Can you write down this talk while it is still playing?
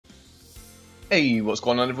Hey, what's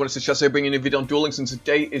going on everyone? It's Chess here bringing you a video on Duel Links, and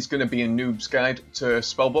today is going to be a noob's guide to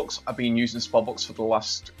Spellbooks. I've been using Spellbooks for the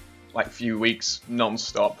last few weeks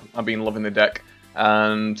non-stop. I've been loving the deck,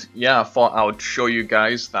 and yeah, I thought I would show you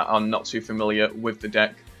guys that are not too familiar with the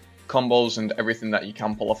deck, combos and everything that you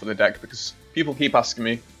can pull off of the deck, because people keep asking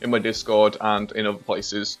me in my Discord and in other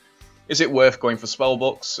places, is it worth going for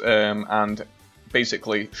Spellbooks, and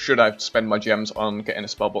basically, should I spend my gems on getting a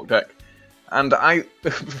Spellbook deck? And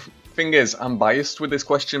thing is, I'm biased with this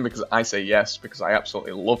question because I say yes, because I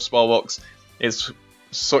absolutely love Spellbooks. It's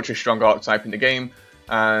such a strong archetype in the game,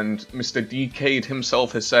 and Mr. Decade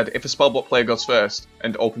himself has said if a Spellbook player goes first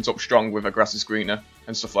and opens up strong with a Grass is Greener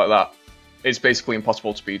and stuff like that, it's basically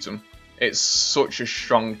impossible to beat him. It's such a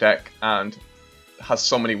strong deck and has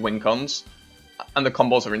so many win cons, and the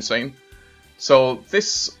combos are insane. So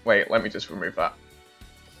this, wait, let me just remove that.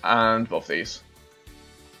 And both these.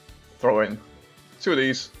 Throw in 2 of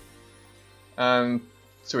these. And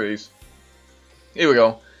 2 of these. Here we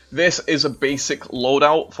go. This is a basic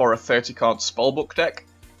loadout for a 30-card Spellbook deck.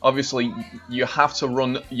 Obviously, you have to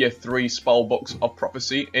run your 3 Spellbooks of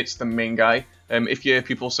Prophecy. It's the main guy. If you hear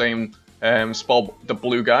people saying the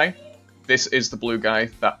blue guy, this is the blue guy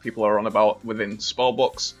that people are on about within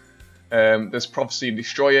Spellbooks. There's Prophecy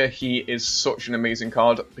Destroyer. He is such an amazing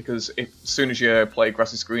card because as soon as you play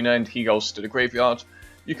Grass is Greener and he goes to the graveyard,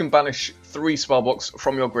 you can banish 3 Spellbooks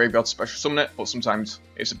from your graveyard to special summon it, but sometimes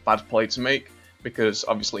it's a bad play to make, because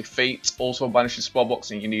obviously Fate also banishes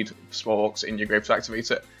Spellbooks and you need Spellbooks in your grave to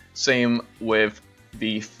activate it. Same with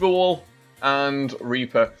the Fool and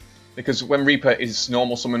Reaper, because when Reaper is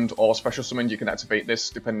normal summoned or special summoned, you can activate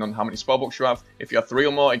this depending on how many Spellbooks you have. If you have 3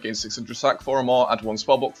 or more, it gains 600 sack, 4 or more, add 1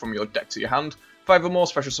 Spellbook from your deck to your hand. 5 or more,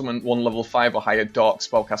 special summon 1 level 5 or higher Dark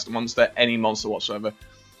Spellcaster monster, any monster whatsoever.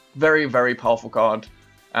 Very, very powerful card.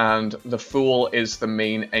 And the Fool is the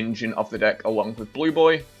main engine of the deck along with Blue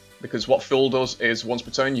Boy, because what Fool does is once per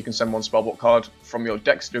turn you can send 1 Spellbook card from your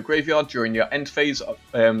deck to the graveyard during your end phase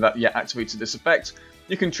that you activated this effect.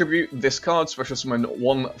 You contribute this card, special summon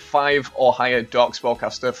 1 5 or higher Dark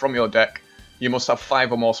Spellcaster from your deck. You must have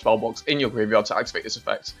 5 or more Spellbooks in your graveyard to activate this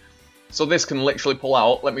effect. So this can literally pull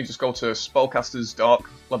out, let me just go to Spellcaster's Dark,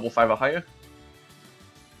 level 5 or higher.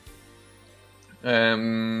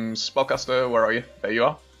 Spellcaster, where are you? There you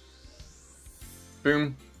are.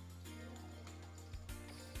 Boom.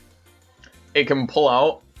 It can pull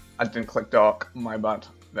out. I didn't click Dark, my bad.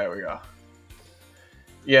 There we go.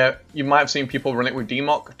 Yeah, you might have seen people run it with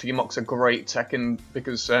Demock. Demock's a great tech in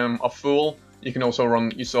because of Fool. You can also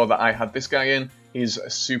run, you saw that I had this guy in. He's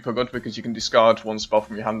super good because you can discard 1 spell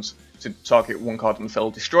from your hand to target 1 card on the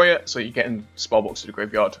field, destroy it, so you're getting Spellbooks to the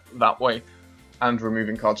graveyard that way, and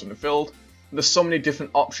removing cards on the field. There's so many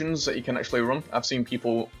different options that you can actually run. I've seen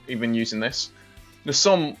people even using this. There's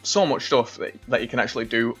so much stuff that you can actually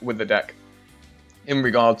do with the deck. In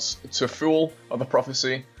regards to Fool or the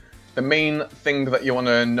Prophecy, the main thing that you want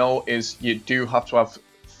to know is you do have to have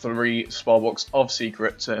 3 Spellbooks of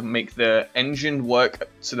Secret to make the engine work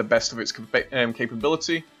to the best of its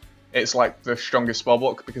capability. It's like the strongest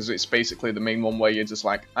Spellbook because it's basically the main one where you're just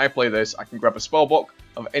like, I play this, I can grab a Spellbook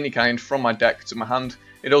of any kind from my deck to my hand.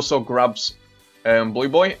 It also grabs Blue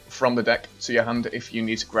Boy from the deck to your hand if you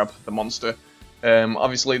need to grab the monster.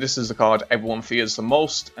 Obviously this is the card everyone fears the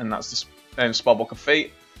most, and that's the Spellbook of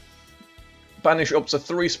Fate. Banish up to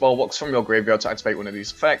 3 Spellbooks from your graveyard to activate one of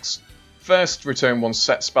these effects. First, return 1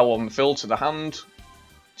 set spell on the field to the hand.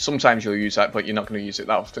 Sometimes you'll use that, but you're not going to use it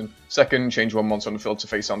that often. Second, change 1 monster on the field to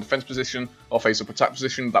face down defense position, or face up attack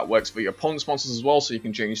position. That works for your opponent's monsters as well, so you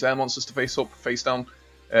can change their monsters to face up, face down,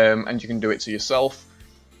 and you can do it to yourself.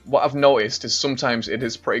 What I've noticed is sometimes it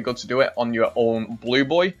is pretty good to do it on your own Blue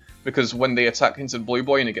Boy, because when they attack into the Blue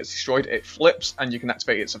Boy and it gets destroyed, it flips and you can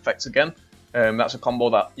activate its effects again. That's a combo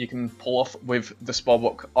that you can pull off with the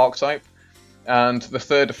Spellbook archetype. And the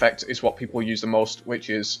third effect is what people use the most, which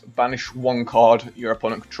is banish 1 card your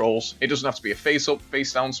opponent controls. It doesn't have to be a face-up,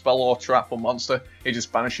 face-down spell or trap or monster, it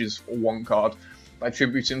just banishes 1 card by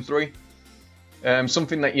tributing 3.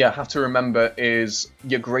 Something that you have to remember is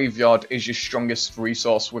your graveyard is your strongest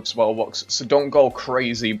resource with Spellbooks, so don't go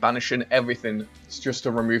crazy banishing everything just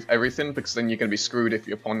to remove everything, because then you're going to be screwed if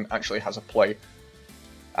your opponent actually has a play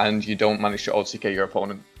and you don't manage to OTK your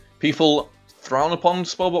opponent. People frown upon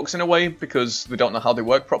Spellbooks in a way because they don't know how they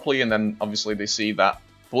work properly, and then obviously they see that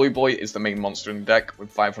Blue Boy is the main monster in the deck with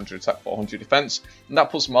 500 attack, 400 defense, and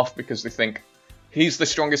that puts them off because they think he's the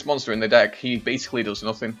strongest monster in the deck, he basically does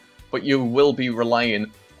nothing. But you will be relying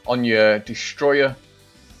on your Destroyer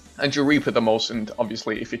and your Reaper the most, and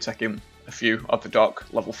obviously if you're taking a few of the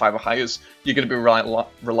Dark level 5 or higher, you're going to be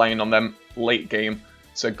relying on them late game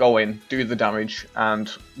to go in, do the damage,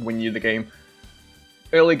 and win you the game.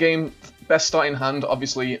 Early game, best starting hand,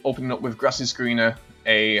 obviously opening up with Grass is Greener,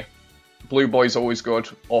 a Blue Boy's always good,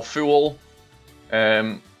 or Fool.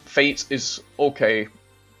 Fate is okay,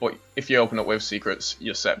 but if you open up with Secrets,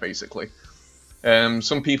 you're set basically.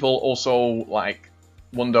 Some people also like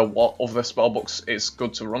wonder what other spellbooks is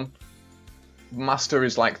good to run. Master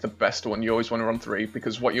is like the best one. You always want to run 3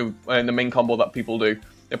 because what you the main combo that people do,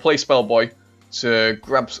 they play Spellboy to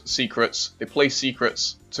grab Secrets, they play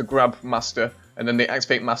Secrets to grab Master, and then they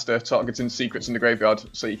activate Master, targeting Secrets in the graveyard,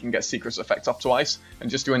 so you can get Secrets effect up twice. And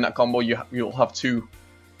just doing that combo, you'll have 2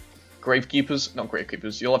 Gravekeepers, not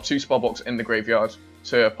Gravekeepers, you'll have 2 Spellbooks in the graveyard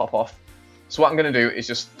to pop off. So what I'm going to do is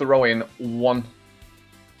just throw in 1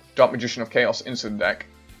 Dark Magician of Chaos into the deck.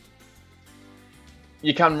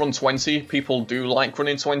 You can run 20, people do like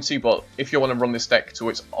running 20, but if you want to run this deck to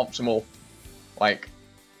its optimal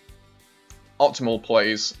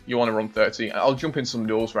plays, you want to run 30. I'll jump in some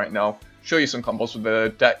duels right now, show you some combos with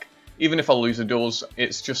the deck. Even if I lose the duels,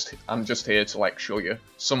 I'm just here to like show you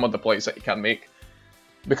some of the plays that you can make.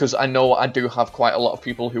 Because I know I do have quite a lot of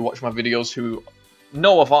people who watch my videos who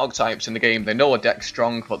know of archetypes in the game, they know a deck's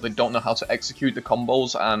strong, but they don't know how to execute the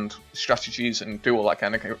combos and strategies and do all that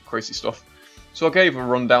kind of crazy stuff. So I gave a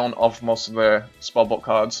rundown of most of the spellbook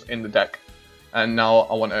cards in the deck, and now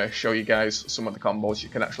I want to show you guys some of the combos you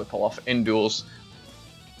can actually pull off in duels.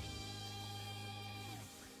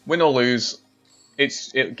 Win or lose,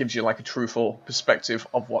 it gives you like a truthful perspective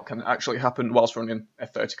of what can actually happen whilst running a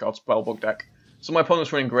 30 card spellbook deck. So my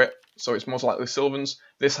opponent's running Grit, so it's most likely Sylvans.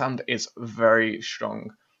 This hand is very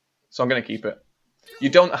strong, so I'm going to keep it. You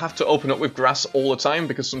don't have to open up with Grass all the time,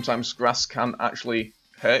 because sometimes Grass can actually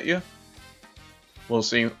hurt you. We'll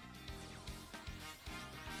see.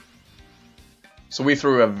 So we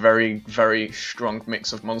threw a very, very strong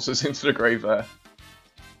mix of monsters into the grave there.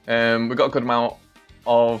 We got a good amount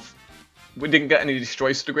of... We didn't get any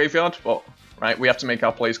destroys to the graveyard, but right, we have to make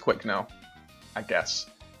our plays quick now, I guess.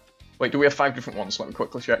 Wait, do we have 5 different ones? Let me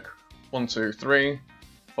quickly check. 1, 2, 3,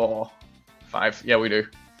 4, 5. Yeah, we do.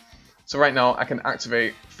 So right now, I can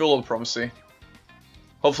activate Fool of the Prophecy.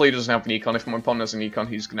 Hopefully he doesn't have an Econ. If my opponent has an Econ,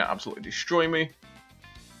 he's going to absolutely destroy me.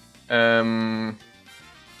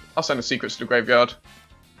 I'll send a Secrets to the graveyard.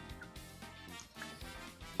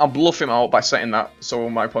 I'll bluff him out by setting that so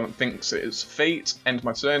my opponent thinks it is Fate. End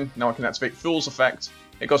my turn. Now I can activate Fool's Effect.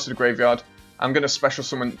 It goes to the graveyard. I'm going to special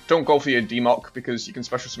summon... Don't go for your Democ, because you can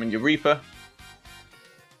special summon your Reaper.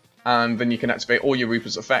 And then you can activate all your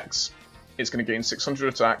Reaper's effects. It's going to gain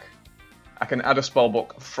 600 attack. I can add a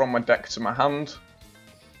spellbook from my deck to my hand.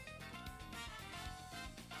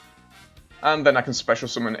 And then I can special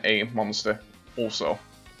summon a monster also.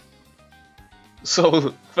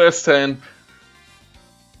 So, first turn...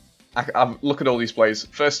 look at all these plays.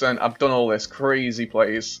 First turn, I've done all this crazy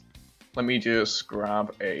plays. Let me just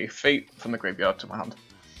grab a Fate from the graveyard to my hand.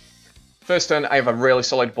 First turn, I have a really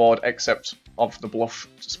solid board, except of the bluff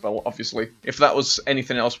spell, obviously. If that was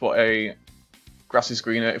anything else but a Grass is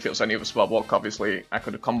Greener, if it was any other spell block, obviously I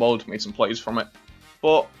could have comboed, made some plays from it.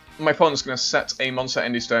 But my opponent's going to set a monster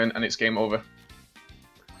end his turn, and it's game over.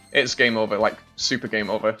 It's game over, like, super game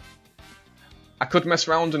over. I could mess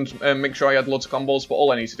around and make sure I had loads of combos, but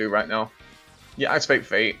all I need to do right now, yeah, activate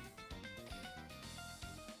Fate.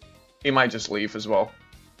 He might just leave as well.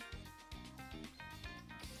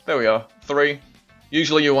 There we are, 3.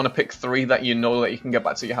 Usually you want to pick 3 that you know that you can get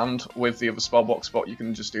back to your hand with the other spellbox, but you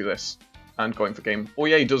can just do this and go in for game. Oh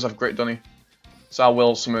yeah, he does have Grit, doesn't he? So I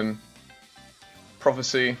will summon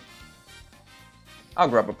Prophecy. I'll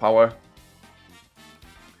grab a Power.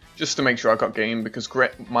 Just to make sure I got game, because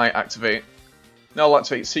Grit might activate. Now I'll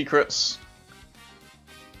activate Secrets.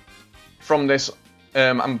 From this,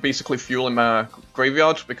 I'm basically fueling my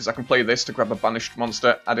graveyard, because I can play this to grab a banished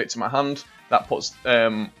monster, add it to my hand. That puts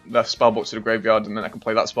the spellbook to the graveyard, and then I can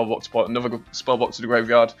play that spellbook to put another spellbook to the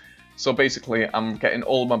graveyard. So basically, I'm getting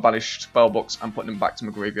all of my banished spellbooks and putting them back to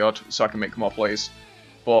my graveyard, so I can make more plays.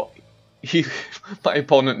 But my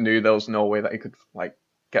opponent knew there was no way that he could like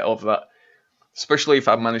get over that. Especially if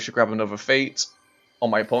I managed to grab another Fate on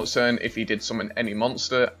my opponent's turn. If he did summon any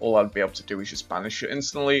monster, all I'd be able to do is just banish it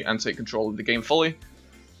instantly and take control of the game fully.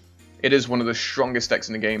 It is one of the strongest decks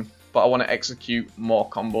in the game, but I want to execute more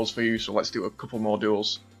combos for you, so let's do a couple more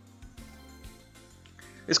duels.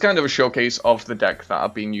 It's kind of a showcase of the deck that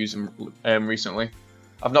I've been using recently.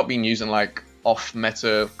 I've not been using like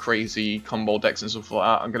off-meta crazy combo decks and stuff like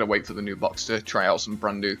that. I'm going to wait for the new box to try out some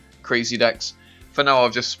brand new crazy decks. For now,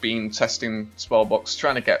 I've just been testing Spellbooks,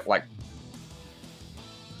 trying to get like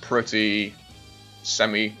pretty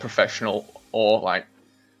semi-professional, or like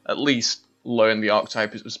at least learn the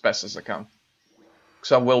archetype as best as I can.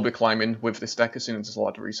 Because I will be climbing with this deck as soon as the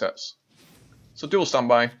ladder resets. So Duel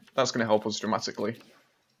standby, that's going to help us dramatically.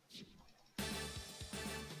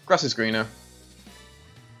 Grass is greener.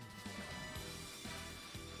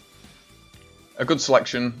 A good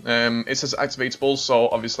selection. It says activatables, so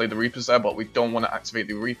obviously the Reaper's there, but we don't want to activate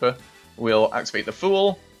the Reaper. We'll activate the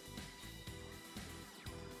Fool.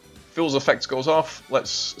 Fool's effect goes off. Let's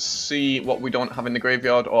see what we don't have in the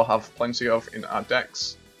graveyard or have plenty of in our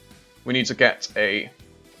decks. We need to get a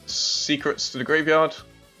Secrets to the graveyard.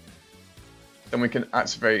 Then we can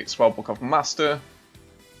activate Spellbook of Master.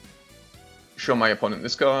 Show my opponent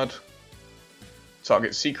this card.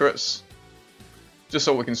 Target Secrets. Just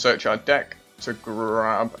so we can search our deck to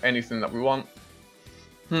grab anything that we want.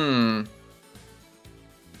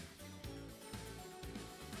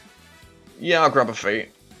 Yeah, I'll grab a Fate.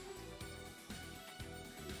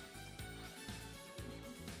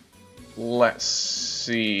 Let's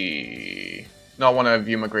see. No, I want to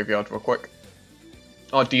view my graveyard real quick.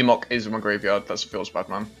 Oh, Democ is in my graveyard. That feels bad,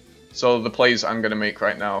 man. So the plays I'm going to make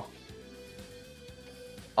right now.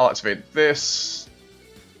 I'll activate this.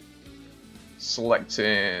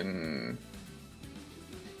 Selecting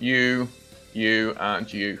you,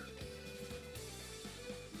 and you.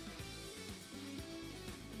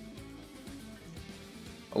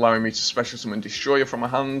 Allowing me to special summon Destroyer from my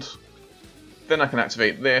hand. Then I can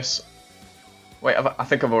activate this. Wait, I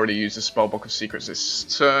think I've already used the Spellbook of Secrets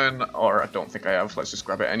this turn, or I don't think I have. Let's just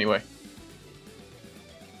grab it anyway.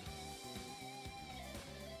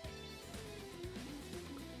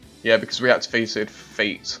 Yeah, because we activated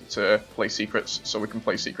Fate to play Secrets, so we can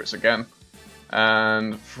play Secrets again.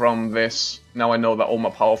 And from this, now I know that all my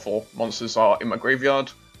powerful monsters are in my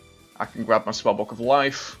graveyard. I can grab my Spellbook of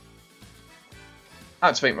Life.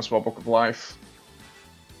 Activate my Spellbook of Life.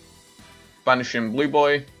 Banishing Blue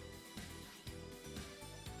Boy.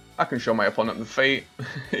 I can show my opponent the Fate,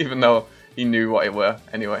 even though he knew what it were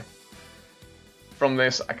anyway. From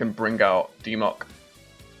this, I can bring out Democ.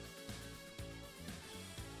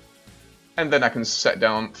 And then I can set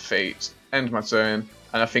down Fate, end my turn,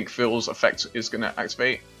 and I think Fool's effect is going to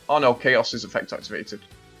activate. Oh no, Chaos's effect activated.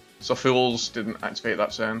 So Fool's didn't activate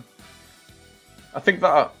that turn. I think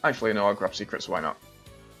that, actually no, I'll grab Secrets, why not?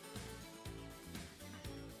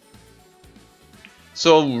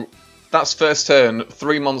 So, that's first turn,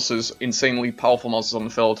 3 monsters, insanely powerful monsters on the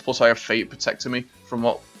field, plus I have Fate protecting me from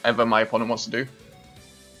whatever my opponent wants to do.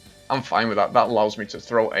 I'm fine with that, that allows me to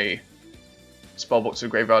throw a Spellbook to the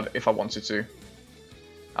graveyard if I wanted to.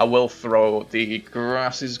 I will throw the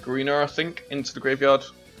Grass is Greener, I think, into the graveyard.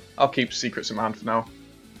 I'll keep Secrets in my hand for now.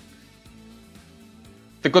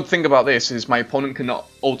 The good thing about this is my opponent cannot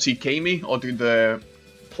OTK me or do the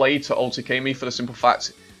play to OTK me for the simple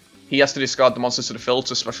fact he has to discard the monsters to the field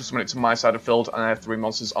to special summon it to my side of the field, and I have 3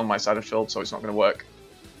 monsters on my side of the field, so it's not going to work.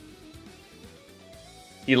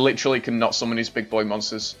 He literally cannot summon his big boy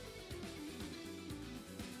monsters.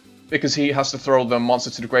 Because he has to throw the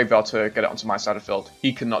monster to the graveyard to get it onto my side of the field.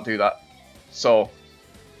 He cannot do that. So,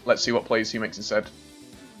 let's see what plays he makes instead.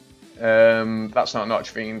 That's not an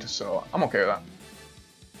Archfiend, so I'm okay with that.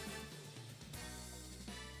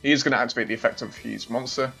 He is going to activate the effect of his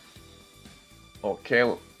monster.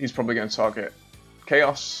 Okay, he's probably going to target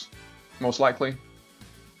Chaos, most likely.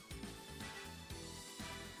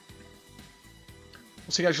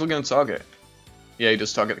 What's he actually going to target? Yeah, he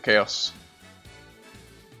does target the Chaos.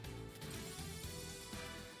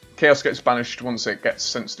 Chaos gets banished once it gets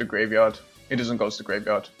sent to the graveyard. It doesn't go to the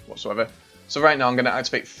graveyard whatsoever. So right now I'm going to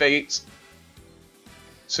activate Fate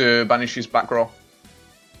to banish his back row.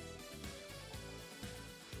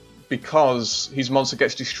 Because his monster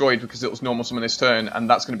gets destroyed because it was normal summon this turn, and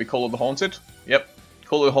that's going to be Call of the Haunted. Yep,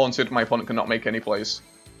 Call of the Haunted, my opponent cannot make any plays.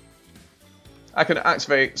 I can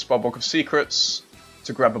activate Spellbook of Secrets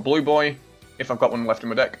to grab a Blue Boy. If I've got one left in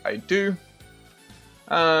my deck, I do.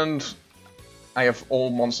 And I have all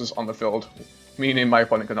monsters on the field, meaning my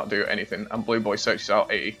opponent cannot do anything, and Blue Boy searches out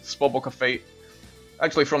a Spellbook of Fate.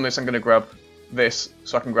 Actually, from this I'm going to grab this,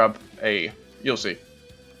 so I can grab a... You'll see.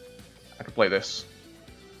 I can play this.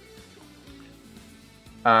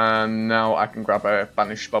 And now I can grab a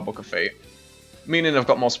banished Spellbook of Fate. Meaning I've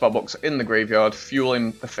got more Spellbooks in the graveyard,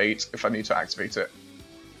 fueling the Fate if I need to activate it.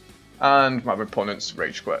 And my opponent's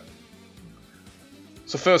Rage Quit.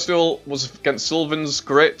 So first duel was against Sylvan's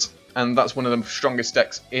Grit, and that's one of the strongest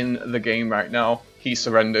decks in the game right now. He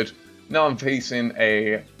surrendered. Now I'm facing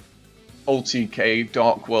a OTK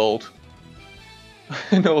Dark World.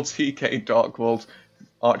 An OTK Dark World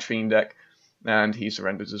Archfiend deck, and he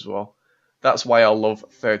surrendered as well. That's why I love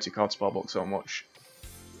 30 card Spellbook so much.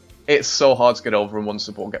 It's so hard to get over them once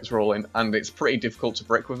the ball gets rolling, and it's pretty difficult to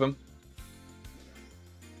brick with them.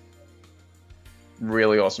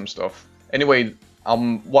 Really awesome stuff. Anyway,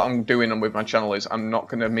 what I'm doing with my channel is I'm not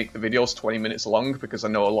going to make the videos 20 minutes long because I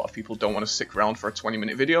know a lot of people don't want to stick around for a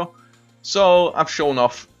 20-minute video. So I've shown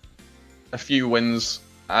off a few wins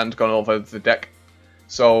and gone over the deck.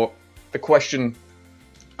 So the question,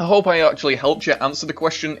 I hope I actually helped you answer the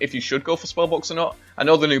question if you should go for Spellbooks or not. I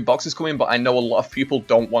know the new box is coming, but I know a lot of people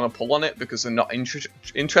don't want to pull on it because they're not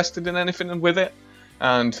interested in anything with it.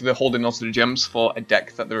 And they're holding onto the gems for a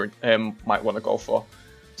deck that they might want to go for.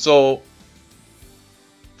 So,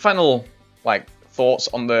 final thoughts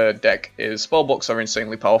on the deck is Spellbooks are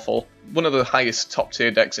insanely powerful. One of the highest top tier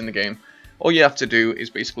decks in the game. All you have to do is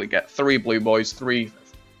basically get 3 blue boys, 3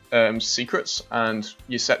 secrets, and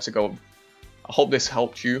you're set to go. I hope this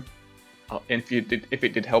helped you. And if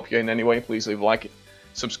it did help you in any way, please leave a like,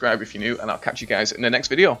 subscribe if you're new, and I'll catch you guys in the next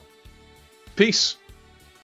video. Peace!